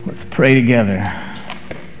pray together.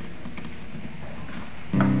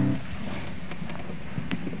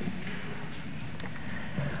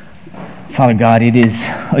 Father God, it is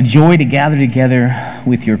a joy to gather together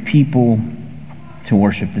with your people to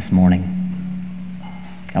worship this morning.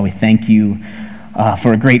 God, we thank you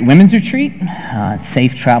for a great women's retreat,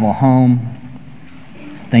 safe travel home.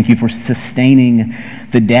 Thank you for sustaining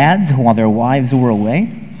the dads while their wives were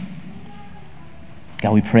away.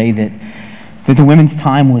 God, we pray that the women's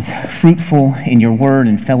time was fruitful in your word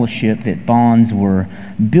and fellowship, that bonds were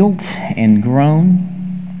built and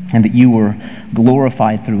grown, and that you were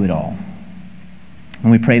glorified through it all. And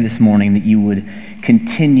we pray this morning that you would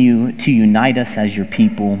continue to unite us as your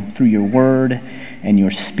people through your word and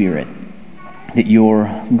your spirit, that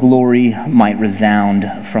your glory might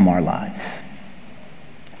resound from our lives.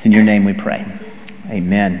 It's in your name we pray.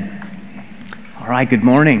 Amen. All right, good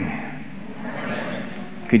morning.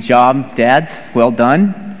 Good job, dads. Well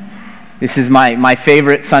done. This is my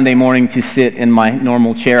favorite Sunday morning to sit in my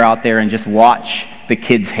normal chair out there and just watch the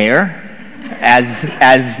kids' hair as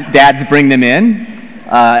dads bring them in.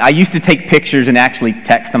 I used to take pictures and actually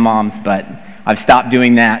text the moms, but I've stopped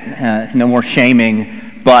doing that. No more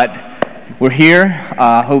shaming. But we're here.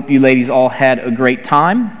 Hope you ladies all had a great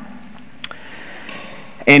time.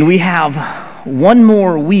 And we have one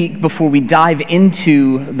more week before we dive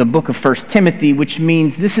into the book of 1 Timothy, which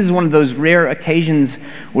means this is one of those rare occasions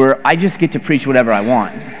where I just get to preach whatever I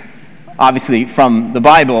want. Obviously from the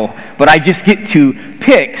Bible, but I just get to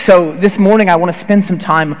pick. So this morning I want to spend some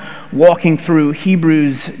time walking through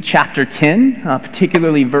Hebrews chapter 10,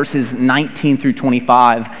 particularly verses 19 through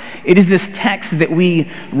 25. It is this text that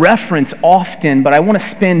we reference often, but I want to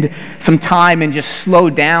spend some time and just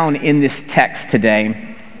slow down in this text today.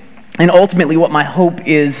 And ultimately what my hope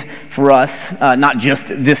is for us, not just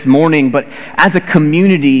this morning, but as a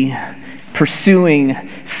community pursuing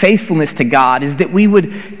faithfulness to God, is that we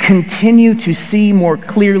would continue to see more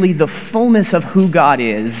clearly the fullness of who God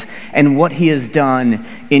is and what He has done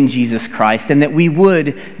in Jesus Christ, and that we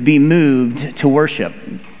would be moved to worship.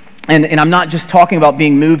 And I'm not just talking about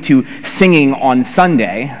being moved to singing on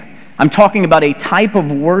Sunday. I'm talking about a type of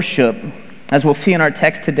worship, as we'll see in our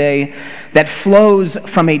text today, that flows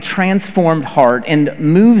from a transformed heart and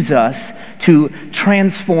moves us to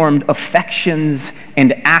transformed affections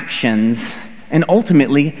and actions, and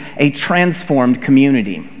ultimately a transformed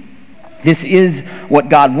community. This is what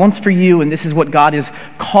God wants for you, and this is what God is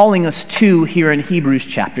calling us to here in Hebrews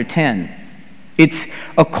chapter 10. It's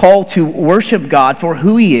a call to worship God for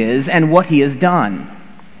who He is and what He has done,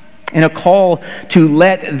 and a call to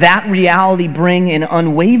let that reality bring an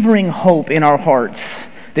unwavering hope in our hearts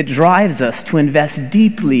that drives us to invest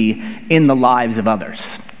deeply in the lives of others.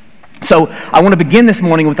 So I want to begin this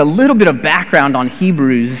morning with a little bit of background on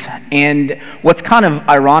Hebrews, and what's kind of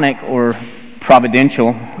ironic or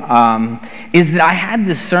providential is that I had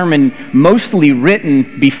this sermon mostly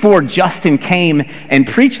written before Justin came and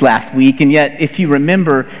preached last week, and yet if you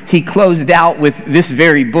remember, he closed out with this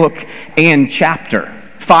very book and chapter,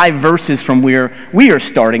 5 verses from where we are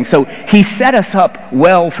starting. So he set us up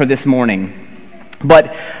well for this morning.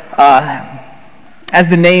 But as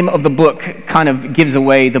the name of the book kind of gives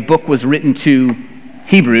away, the book was written to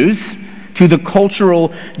Hebrews, to the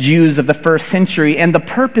cultural Jews of the first century, and the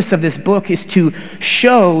purpose of this book is to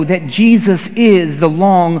show that Jesus is the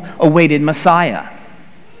long-awaited Messiah.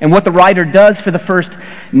 And what the writer does for the first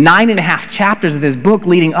 9.5 chapters of this book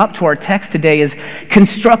leading up to our text today is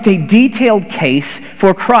construct a detailed case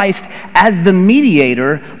for Christ as the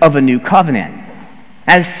mediator of a new covenant,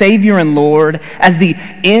 as Savior and Lord, as the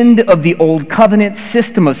end of the old covenant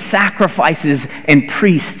system of sacrifices and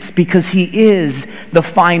priests, because He is the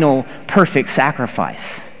final perfect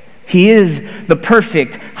sacrifice. He is the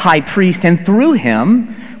perfect high priest, and through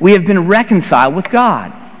Him we have been reconciled with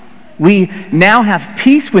God. We now have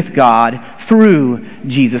peace with God through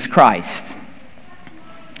Jesus Christ.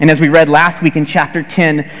 And as we read last week in chapter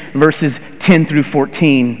 10, verses 10 through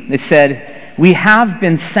 14, it said, "We have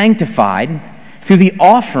been sanctified through the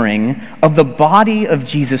offering of the body of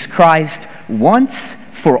Jesus Christ once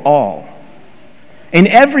for all. And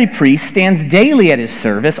every priest stands daily at his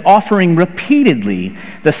service, offering repeatedly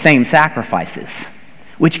the same sacrifices,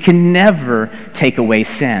 which can never take away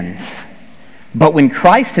sins. But when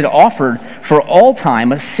Christ had offered for all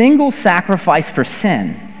time a single sacrifice for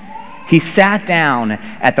sin, He sat down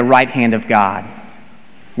at the right hand of God,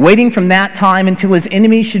 waiting from that time until His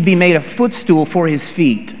enemies should be made a footstool for His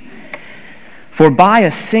feet. For by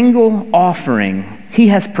a single offering He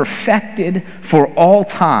has perfected for all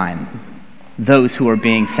time those who are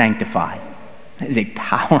being sanctified." That is a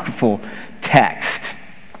powerful text.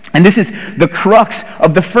 And this is the crux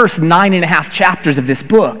of the first 9.5 chapters of this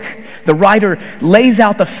book. The writer lays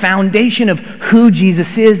out the foundation of who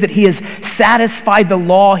Jesus is, that he has satisfied the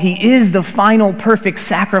law. He is the final perfect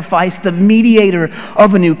sacrifice, the mediator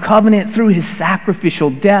of a new covenant through his sacrificial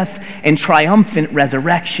death and triumphant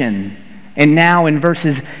resurrection. And now in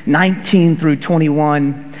verses 19 through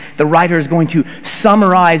 21, the writer is going to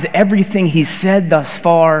summarize everything he's said thus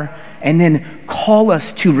far and then call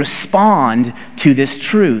us to respond to this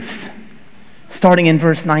truth. Starting in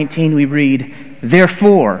verse 19, we read,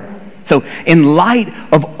 "Therefore," so in light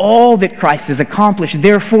of all that Christ has accomplished,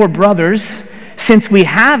 "Therefore, brothers, since we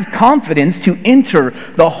have confidence to enter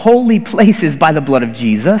the holy places by the blood of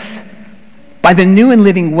Jesus, by the new and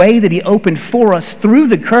living way that he opened for us through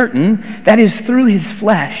the curtain, that is, through his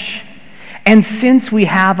flesh, and since we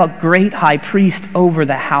have a great high priest over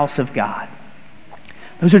the house of God."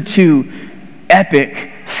 Those are two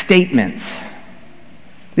epic statements.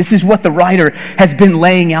 This is what the writer has been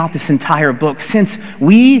laying out this entire book. Since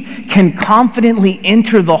we can confidently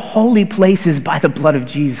enter the holy places by the blood of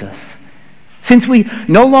Jesus, since we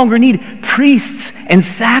no longer need priests and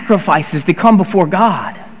sacrifices to come before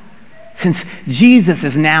God, since Jesus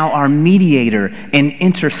is now our mediator and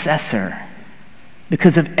intercessor,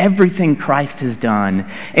 because of everything Christ has done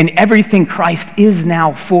and everything Christ is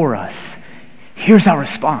now for us, here's our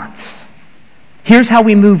response. Here's how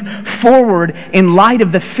we move forward in light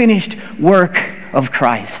of the finished work of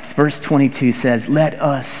Christ. Verse 22 says, "Let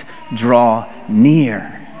us draw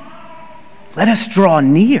near." Let us draw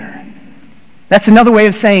near. That's another way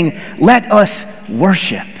of saying, let us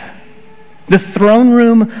worship. The throne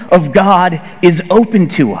room of God is open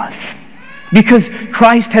to us because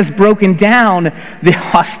Christ has broken down the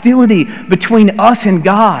hostility between us and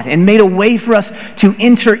God and made a way for us to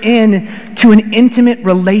enter into an intimate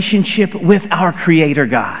relationship with our Creator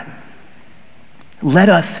God. Let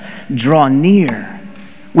us draw near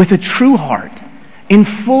with a true heart, in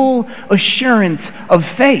full assurance of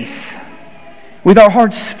faith, with our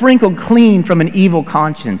hearts sprinkled clean from an evil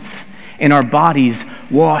conscience and our bodies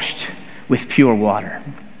washed with pure water.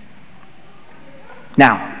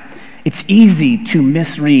 Now, it's easy to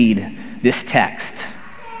misread this text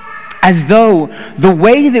as though the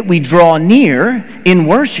way that we draw near in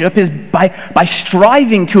worship is by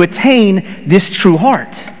striving to attain this true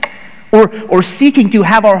heart, or seeking to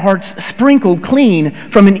have our hearts sprinkled clean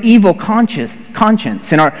from an evil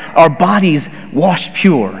conscience and our bodies washed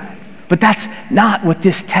pure. But that's not what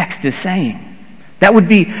this text is saying. That would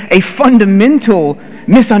be a fundamental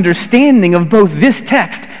misunderstanding of both this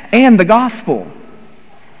text and the gospel.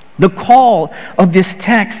 The call of this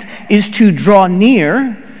text is to draw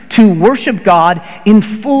near, to worship God in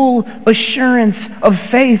full assurance of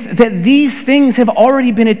faith that these things have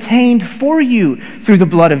already been attained for you through the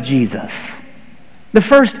blood of Jesus. The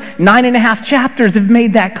first 9.5 chapters have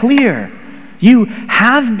made that clear. You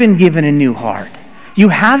have been given a new heart. You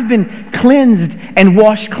have been cleansed and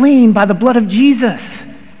washed clean by the blood of Jesus.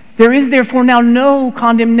 There is therefore now no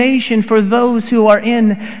condemnation for those who are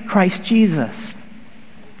in Christ Jesus.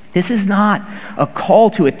 This is not a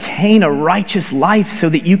call to attain a righteous life so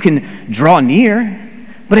that you can draw near,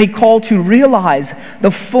 but a call to realize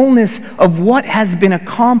the fullness of what has been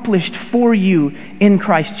accomplished for you in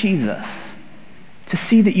Christ Jesus. To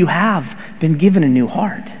see that you have been given a new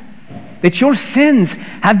heart, that your sins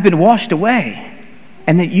have been washed away,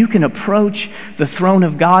 and that you can approach the throne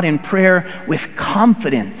of God in prayer with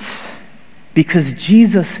confidence because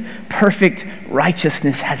Jesus' perfect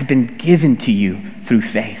righteousness has been given to you through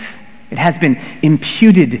faith. It has been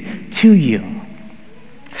imputed to you.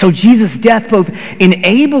 So Jesus' death both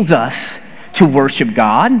enables us to worship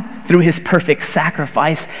God through his perfect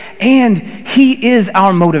sacrifice, and he is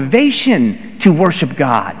our motivation to worship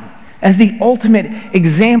God as the ultimate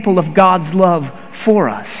example of God's love for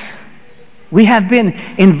us. We have been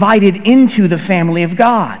invited into the family of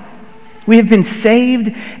God. We have been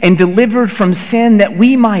saved and delivered from sin that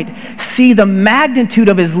we might see the magnitude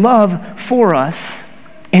of his love for us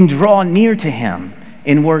and draw near to him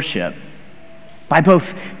in worship by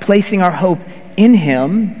both placing our hope in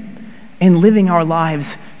him and living our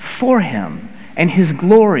lives for him and his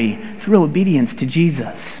glory through obedience to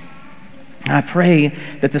Jesus. And I pray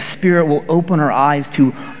that the Spirit will open our eyes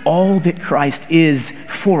to all that Christ is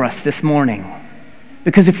for us this morning.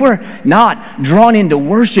 Because if we're not drawn into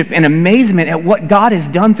worship and amazement at what God has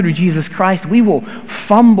done through Jesus Christ, we will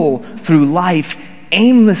fumble through life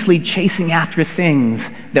aimlessly chasing after things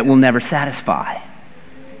that will never satisfy.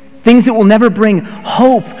 Things that will never bring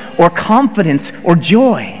hope or confidence or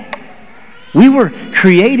joy. We were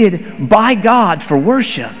created by God for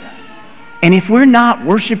worship. And if we're not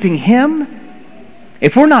worshiping him,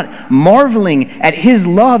 if we're not marveling at His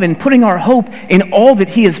love and putting our hope in all that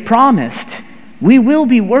He has promised, we will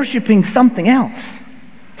be worshiping something else,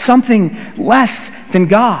 something less than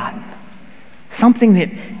God, something that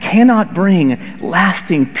cannot bring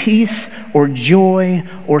lasting peace or joy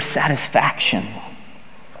or satisfaction.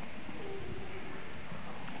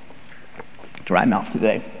 Dry mouth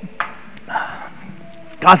today.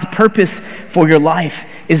 God's purpose for your life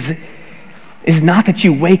is not that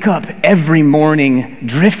you wake up every morning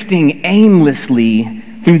drifting aimlessly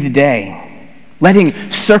through the day,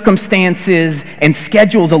 letting circumstances and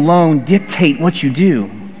schedules alone dictate what you do.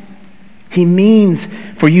 He means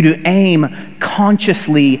for you to aim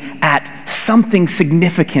consciously at something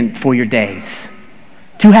significant for your days,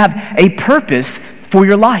 to have a purpose for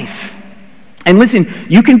your life. And listen,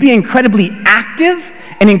 you can be incredibly active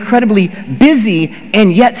and incredibly busy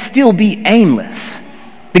and yet still be aimless.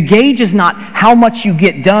 The gauge is not how much you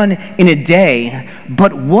get done in a day,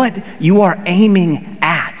 but what you are aiming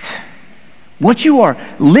at, what you are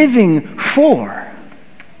living for.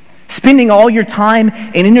 Spending all your time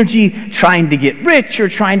and energy trying to get rich or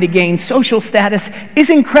trying to gain social status is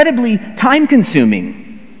incredibly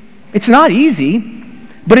time-consuming. It's not easy,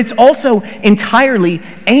 but it's also entirely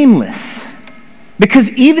aimless. Because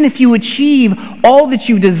even if you achieve all that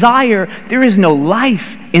you desire, there is no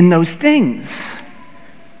life in those things.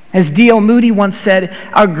 As D.L. Moody once said,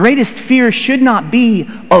 our greatest fear should not be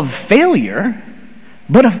of failure,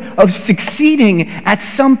 but of succeeding at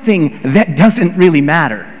something that doesn't really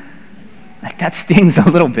matter. Like, that stings a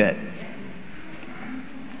little bit.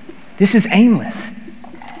 This is aimless.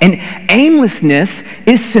 And aimlessness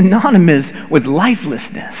is synonymous with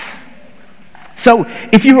lifelessness. So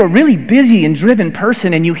if you're a really busy and driven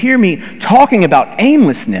person and you hear me talking about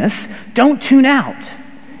aimlessness, don't tune out.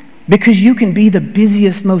 Because you can be the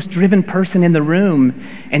busiest, most driven person in the room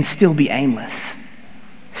and still be aimless.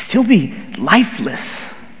 Still be lifeless.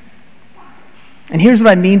 And here's what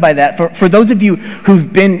I mean by that. For those of you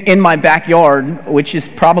who've been in my backyard, which is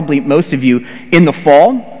probably most of you, in the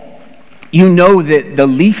fall, you know that the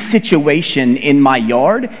leaf situation in my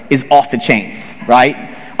yard is off the chains,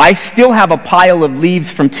 right? I still have a pile of leaves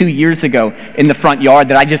from 2 years ago in the front yard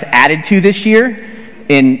that I just added to this year,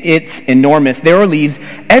 and it's enormous. There are leaves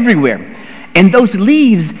everywhere. And those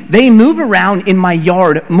leaves, they move around in my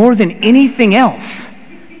yard more than anything else.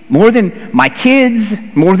 More than my kids,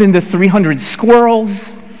 more than the 300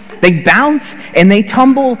 squirrels. They bounce and they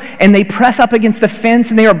tumble and they press up against the fence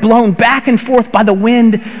and they are blown back and forth by the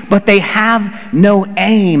wind, but they have no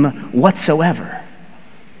aim whatsoever.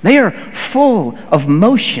 They are full of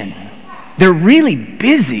motion. They're really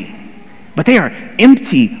busy, but they are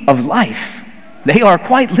empty of life. They are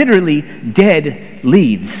quite literally dead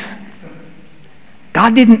leaves.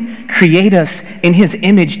 God didn't create us in His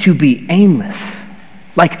image to be aimless,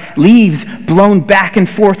 like leaves blown back and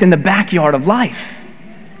forth in the backyard of life.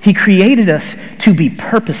 He created us to be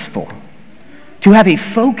purposeful, to have a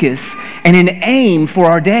focus and an aim for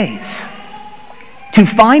our days, to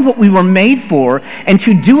find what we were made for and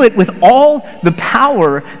to do it with all the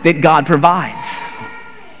power that God provides.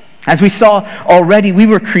 As we saw already, we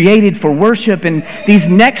were created for worship, and these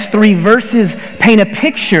next 3 verses paint a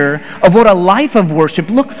picture of what a life of worship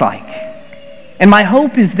looks like. And my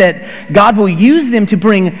hope is that God will use them to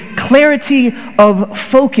bring clarity of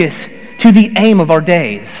focus to the aim of our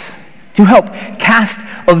days, to help cast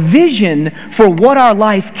a vision for what our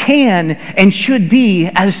life can and should be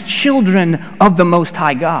as children of the Most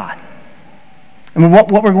High God. And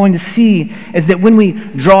what we're going to see is that when we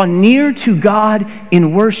draw near to God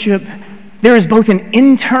in worship, there is both an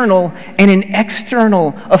internal and an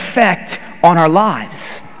external effect on our lives.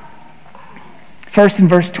 First, in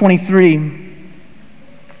verse 23,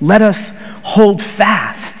 let us hold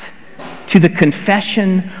fast to the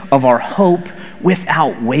confession of our hope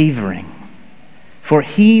without wavering, for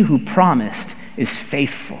He who promised is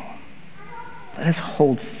faithful. Let us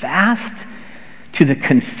hold fast to the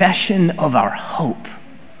confession of our hope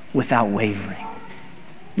without wavering.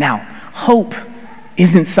 Now, hope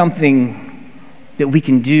isn't something that we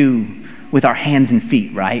can do with our hands and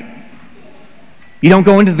feet, right? You don't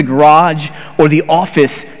go into the garage or the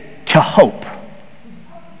office to hope.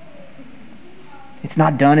 It's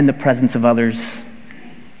not done in the presence of others.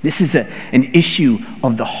 This is an issue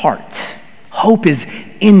of the heart. Hope is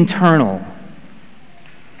internal.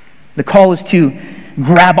 The call is to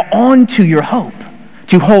grab onto your hope,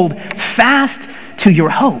 to hold fast to your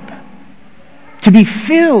hope, to be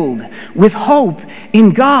filled with hope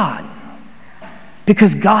in God,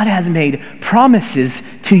 because God has made promises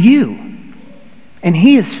to you, and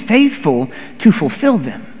He is faithful to fulfill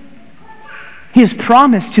them. He has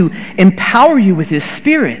promised to empower you with His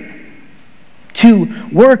Spirit, to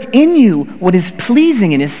work in you what is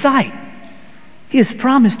pleasing in His sight. He has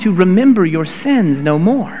promised to remember your sins no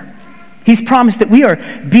more. He's promised that we are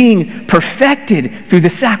being perfected through the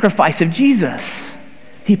sacrifice of Jesus.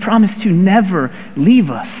 He promised to never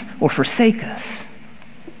leave us or forsake us.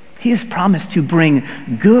 He has promised to bring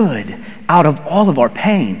good out of all of our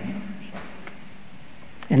pain,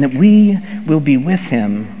 and that we will be with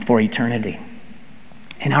Him for eternity.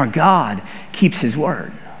 And our God keeps His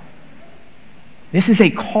word. This is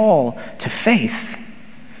a call to faith,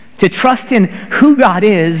 to trust in who God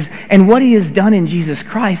is and what He has done in Jesus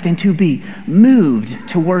Christ, and to be moved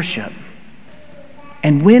to worship.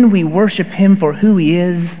 And when we worship Him for who He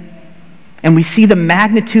is, and we see the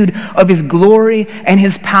magnitude of His glory and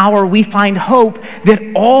His power, we find hope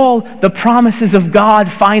that all the promises of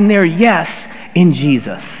God find their yes in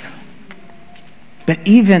Jesus. But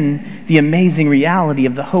even the amazing reality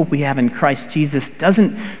of the hope we have in Christ Jesus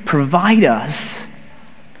doesn't provide us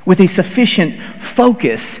with a sufficient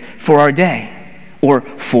focus for our day or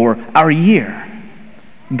for our year.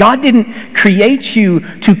 God didn't create you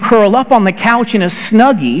to curl up on the couch in a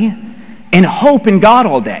Snuggie and hope in God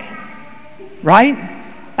all day. Right?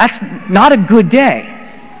 That's not a good day.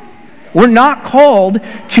 We're not called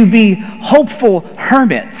to be hopeful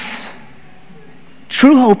hermits.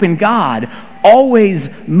 True hope in God always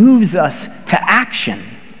moves us to action,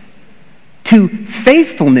 to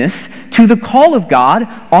faithfulness to the call of God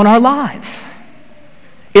on our lives.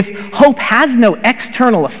 If hope has no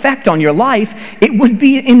external effect on your life, it would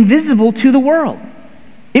be invisible to the world.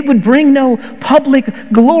 It would bring no public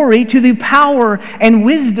glory to the power and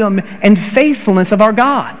wisdom and faithfulness of our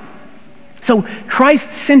God. So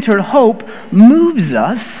Christ-centered hope moves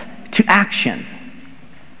us to action.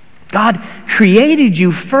 God created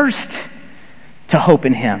you first to hope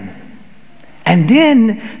in Him, and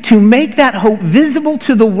then to make that hope visible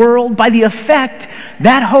to the world by the effect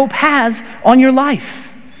that hope has on your life.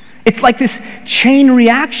 It's like this chain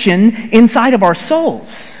reaction inside of our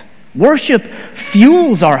souls. Worship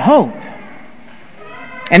fuels our hope.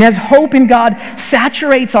 And as hope in God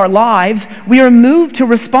saturates our lives, we are moved to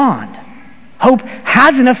respond. Hope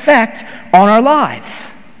has an effect on our lives.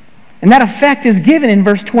 And that effect is given in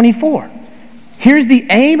verse 24. Here's the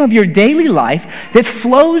aim of your daily life that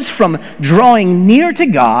flows from drawing near to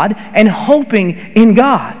God and hoping in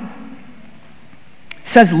God. It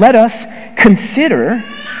says, let us consider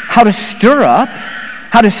how to stir up,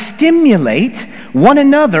 how to stimulate one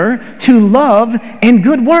another to love and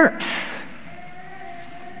good works.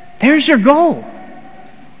 There's your goal.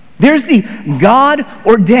 There's the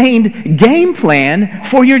God-ordained game plan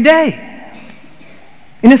for your day.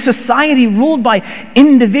 In a society ruled by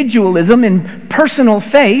individualism and personal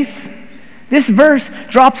faith, this verse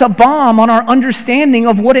drops a bomb on our understanding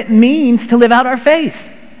of what it means to live out our faith.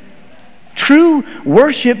 True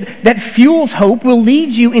worship that fuels hope will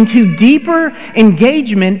lead you into deeper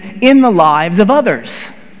engagement in the lives of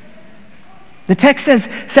others. The text says,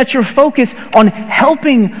 set your focus on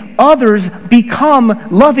helping others become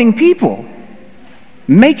loving people.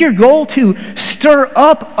 Make your goal to stir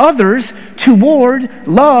up others toward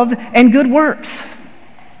love and good works.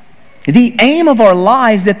 The aim of our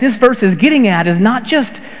lives that this verse is getting at is not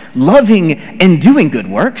just loving and doing good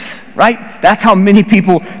works, right? That's how many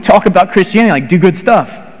people talk about Christianity, like do good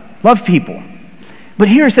stuff, love people. But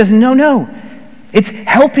here it says, no. It's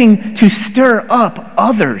helping to stir up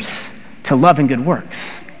others to love and good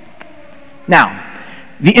works. Now,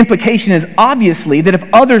 the implication is obviously that if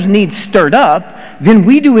others need stirred up, then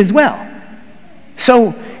we do as well.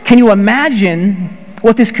 So, can you imagine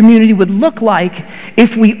what this community would look like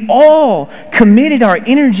if we all committed our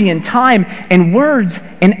energy and time and words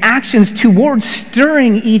and actions towards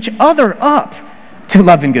stirring each other up to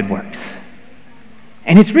love and good works?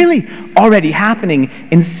 And it's really already happening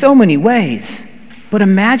in so many ways. But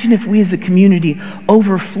imagine if we as a community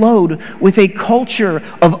overflowed with a culture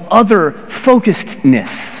of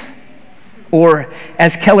other-focusedness, or,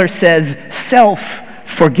 as Keller says,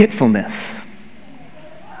 self-forgetfulness.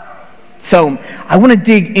 So I want to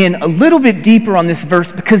dig in a little bit deeper on this verse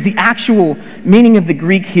because the actual meaning of the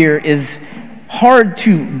Greek here is hard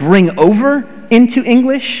to bring over into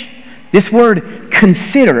English. This word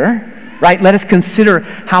consider, right? Let us consider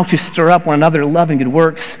how to stir up one another to love and good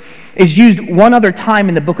works, is used one other time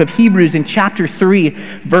in the book of Hebrews in chapter 3,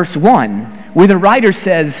 verse 1, where the writer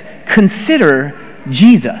says, consider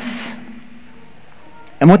Jesus.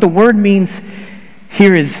 And what the word means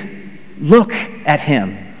here is look at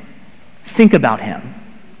Him. Think about Him.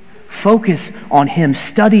 Focus on Him.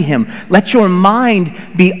 Study Him. Let your mind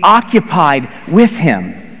be occupied with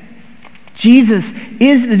Him. Jesus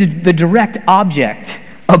is the direct object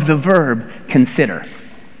of the verb consider.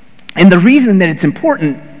 And the reason that it's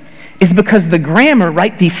important is because the grammar,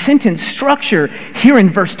 right, the sentence structure here in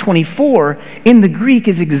verse 24 in the Greek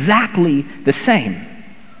is exactly the same.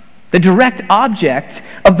 The direct object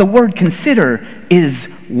of the word consider is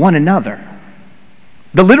one another.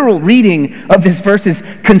 The literal reading of this verse is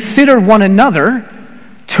consider one another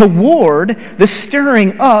toward the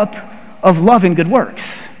stirring up of love and good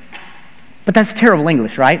works. But that's terrible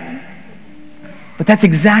English, right? But that's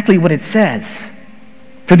exactly what it says.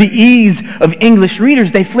 For the ease of English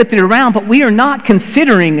readers, they flipped it around, but we are not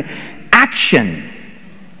considering action.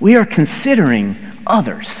 We are considering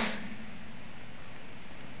others.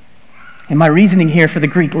 And my reasoning here for the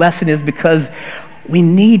Greek lesson is because we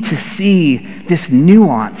need to see this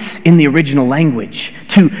nuance in the original language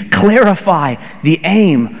to clarify the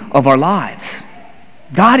aim of our lives.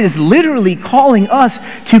 God is literally calling us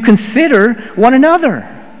to consider one another,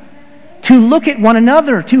 to look at one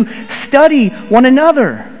another, to study one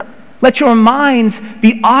another. Let your minds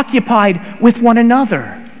be occupied with one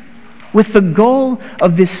another, with the goal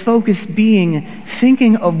of this focus being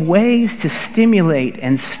thinking of ways to stimulate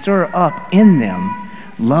and stir up in them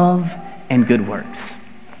love and good works.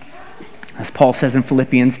 As Paul says in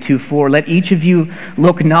Philippians 2:4, let each of you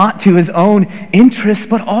look not to his own interests,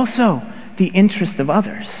 but also the interests of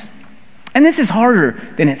others. And this is harder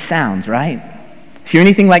than it sounds, right? If you're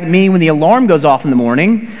anything like me, when the alarm goes off in the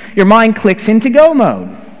morning, your mind clicks into go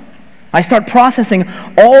mode. I start processing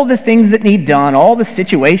all the things that need done, all the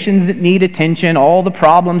situations that need attention, all the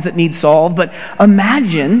problems that need solved. But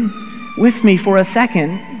imagine with me for a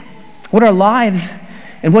second what our lives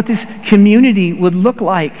and what this community would look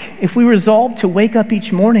like if we resolved to wake up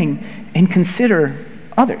each morning and consider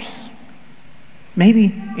others.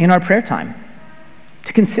 Maybe in our prayer time,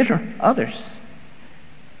 to consider others.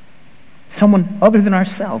 Someone other than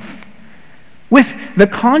ourselves. With the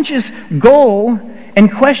conscious goal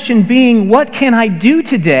and question being, what can I do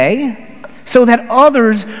today so that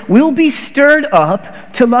others will be stirred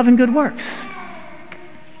up to love and good works?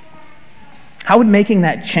 How would making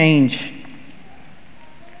that change,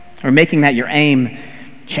 or making that your aim,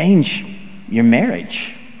 change your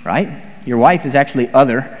marriage, right? Your wife is actually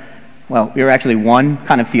other. Well, you're actually one,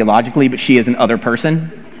 kind of theologically, but she is an other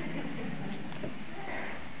person.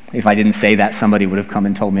 If I didn't say that, somebody would have come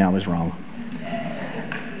and told me I was wrong.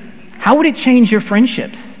 How would it change your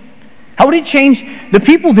friendships? How would it change the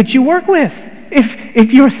people that you work with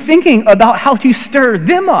if you're thinking about how to stir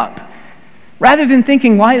them up rather than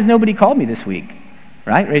thinking, why has nobody called me this week?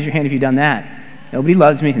 Right? Raise your hand if you've done that. Nobody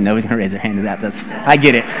loves me, and nobody's going to raise their hand to that. I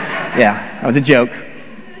get it. Yeah, that was a joke.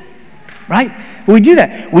 Right? But we do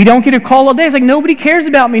that. We don't get a call all day. It's like nobody cares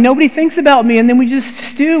about me. Nobody thinks about me. And then we just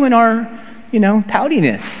stew in our,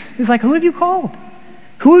 poutiness. It's like, who have you called?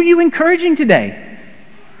 Who are you encouraging today?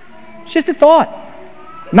 It's just a thought.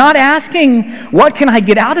 Not asking, what can I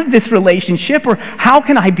get out of this relationship, or how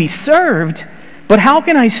can I be served, but how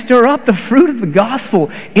can I stir up the fruit of the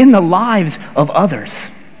gospel in the lives of others?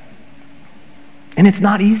 And it's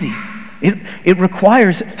not easy. It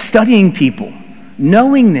requires studying people,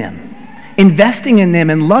 knowing them, investing in them,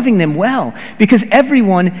 and loving them well, because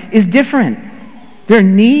everyone is different. Their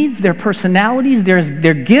needs, their personalities,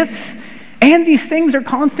 their gifts, and these things are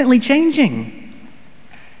constantly changing.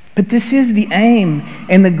 But this is the aim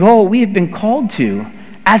and the goal we have been called to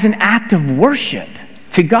as an act of worship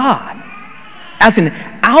to God, as an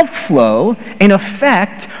outflow and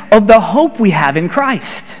effect of the hope we have in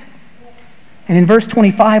Christ. And in verse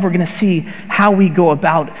 25, we're going to see how we go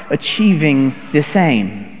about achieving this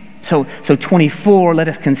aim. So 24, let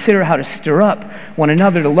us consider how to stir up one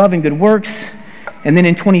another to love and good works. And then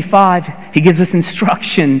in 25, he gives us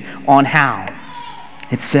instruction on how.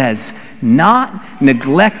 It says, not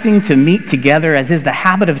neglecting to meet together as is the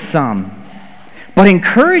habit of some, but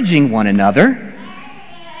encouraging one another,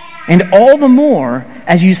 and all the more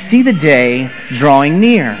as you see the day drawing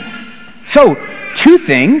near. So, two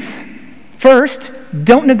things. First,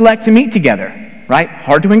 don't neglect to meet together, right?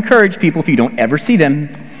 Hard to encourage people if you don't ever see them.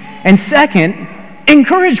 And second,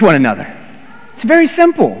 encourage one another. It's very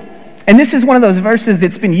simple. And this is one of those verses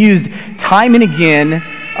that's been used time and again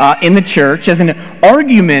in the church as an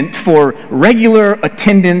argument for regular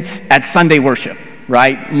attendance at Sunday worship,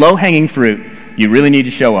 right? Low-hanging fruit. You really need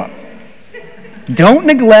to show up. Don't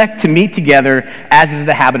neglect to meet together, as is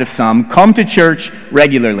the habit of some. Come to church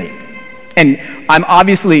regularly. And I'm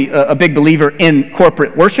obviously a big believer in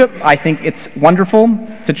corporate worship. I think it's wonderful.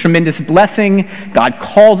 It's a tremendous blessing. God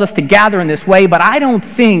calls us to gather in this way, but I don't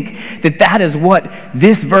think that is what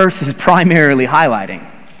this verse is primarily highlighting.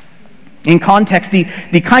 In context,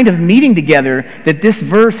 the kind of meeting together that this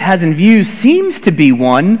verse has in view seems to be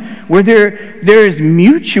one where there is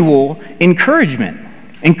mutual encouragement,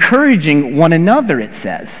 encouraging one another, it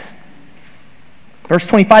says. Verse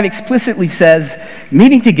 25 explicitly says,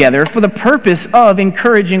 meeting together for the purpose of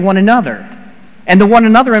encouraging one another. And the one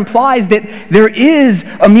another implies that there is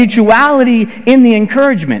a mutuality in the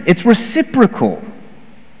encouragement. It's reciprocal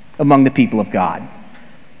among the people of God.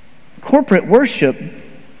 Corporate worship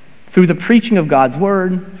through the preaching of God's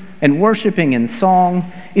word and worshiping in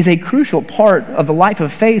song is a crucial part of the life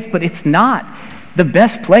of faith, but it's not the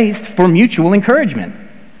best place for mutual encouragement,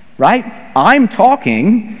 right? I'm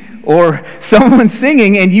talking or someone's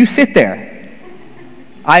singing and you sit there.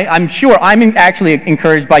 I'm sure I'm actually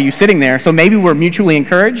encouraged by you sitting there, so maybe we're mutually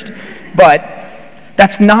encouraged, but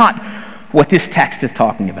that's not what this text is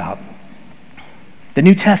talking about. The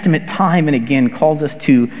New Testament time and again calls us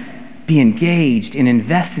to be engaged and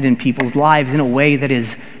invested in people's lives in a way that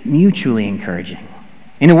is mutually encouraging,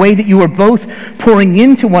 in a way that you are both pouring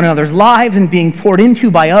into one another's lives and being poured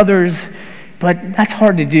into by others, but that's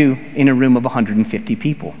hard to do in a room of 150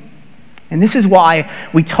 people. And this is why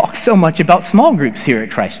we talk so much about small groups here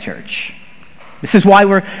at Christ Church. This is why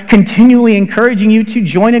we're continually encouraging you to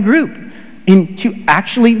join a group and to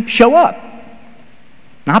actually show up.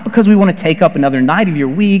 Not because we want to take up another night of your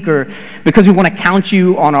week or because we want to count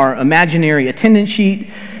you on our imaginary attendance sheet,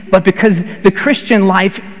 but because the Christian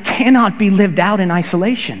life cannot be lived out in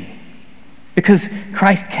isolation. Because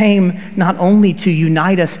Christ came not only to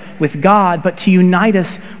unite us with God, but to unite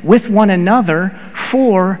us with one another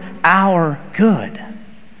for our good,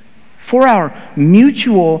 for our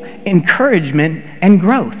mutual encouragement and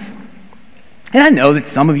growth. And I know that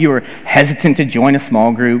some of you are hesitant to join a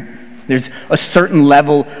small group. There's a certain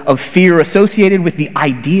level of fear associated with the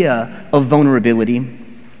idea of vulnerability.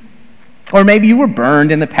 Or maybe you were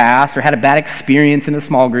burned in the past or had a bad experience in a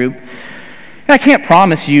small group. And I can't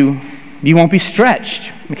promise you won't be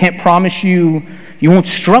stretched. I can't promise you won't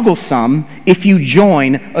struggle some if you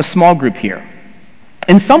join a small group here.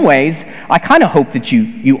 In some ways, I kind of hope that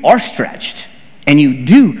you are stretched and you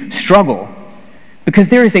do struggle, because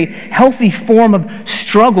there is a healthy form of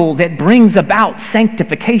struggle that brings about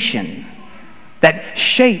sanctification, that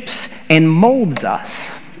shapes and molds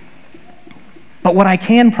us. But what I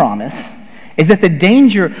can promise is that the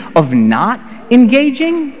danger of not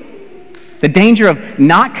engaging, the danger of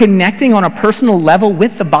not connecting on a personal level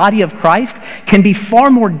with the body of Christ can be far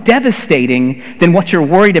more devastating than what you're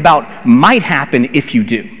worried about might happen if you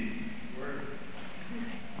do.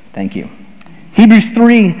 Thank you. Hebrews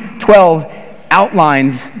 3:12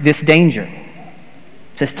 outlines this danger.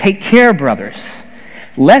 It says, "Take care, brothers,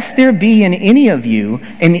 lest there be in any of you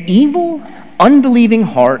an evil, unbelieving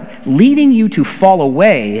heart leading you to fall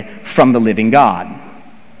away from the living God.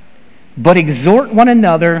 But exhort one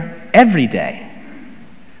another every day,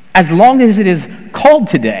 as long as it is called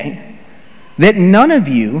today, that none of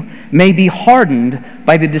you may be hardened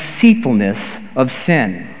by the deceitfulness of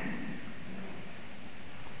sin."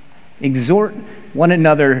 Exhort one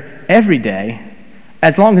another every day,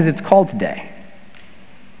 as long as it's called today,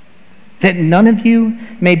 that none of you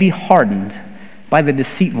may be hardened by the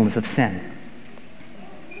deceitfulness of sin.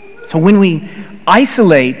 So when we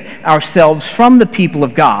isolate ourselves from the people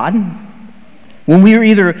of God, when we are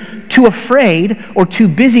either too afraid or too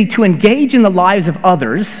busy to engage in the lives of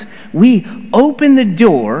others, we open the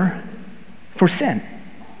door for sin.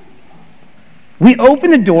 We open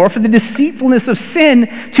the door for the deceitfulness of sin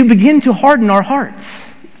to begin to harden our hearts.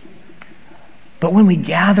 But when we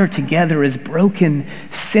gather together as broken,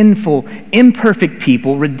 sinful, imperfect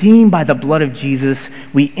people, redeemed by the blood of Jesus,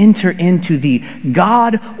 we enter into the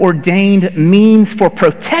God-ordained means for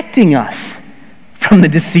protecting us from the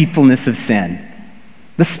deceitfulness of sin.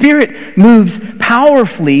 The Spirit moves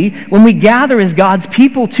powerfully when we gather as God's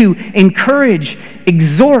people to encourage,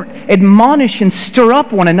 exhort, admonish, and stir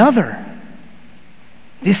up one another.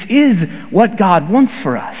 This is what God wants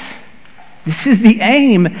for us. This is the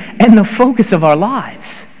aim and the focus of our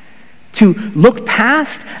lives. To look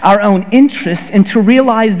past our own interests and to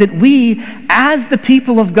realize that we, as the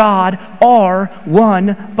people of God, are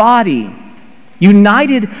one body,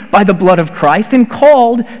 united by the blood of Christ and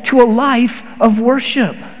called to a life of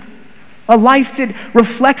worship. A life that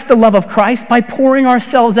reflects the love of Christ by pouring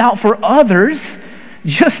ourselves out for others,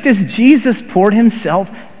 just as Jesus poured himself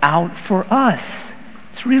out for us.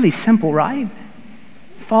 It's really simple, right?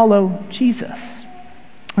 Follow Jesus.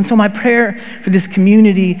 And so my prayer for this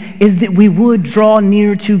community is that we would draw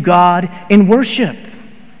near to God in worship.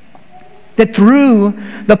 That through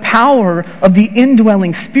the power of the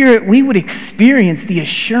indwelling Spirit, we would experience the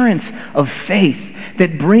assurance of faith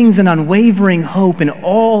that brings an unwavering hope in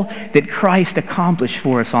all that Christ accomplished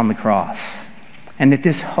for us on the cross, and that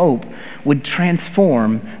this hope would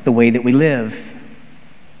transform the way that we live.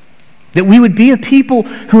 That we would be a people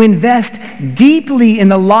who invest deeply in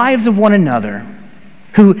the lives of one another,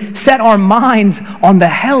 who set our minds on the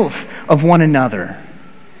health of one another,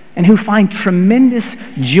 and who find tremendous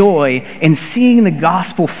joy in seeing the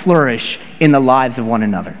gospel flourish in the lives of one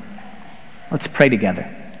another. Let's pray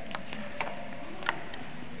together.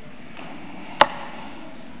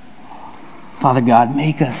 Father God,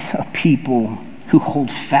 make us a people who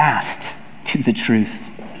hold fast to the truth.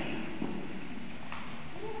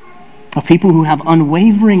 A people who have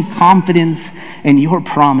unwavering confidence in your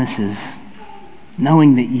promises,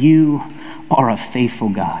 knowing that you are a faithful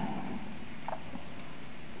God.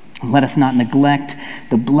 And let us not neglect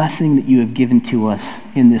the blessing that you have given to us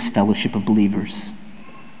in this fellowship of believers.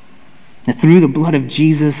 That through the blood of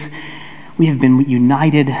Jesus, we have been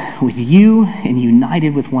united with you and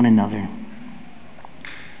united with one another.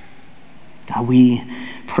 God, we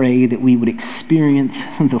pray that we would experience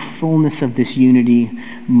the fullness of this unity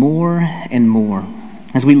more and more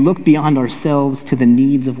as we look beyond ourselves to the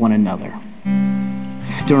needs of one another,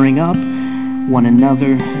 stirring up one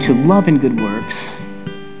another to love and good works,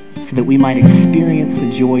 so that we might experience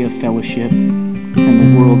the joy of fellowship and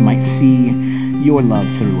the world might see your love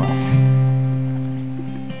through us.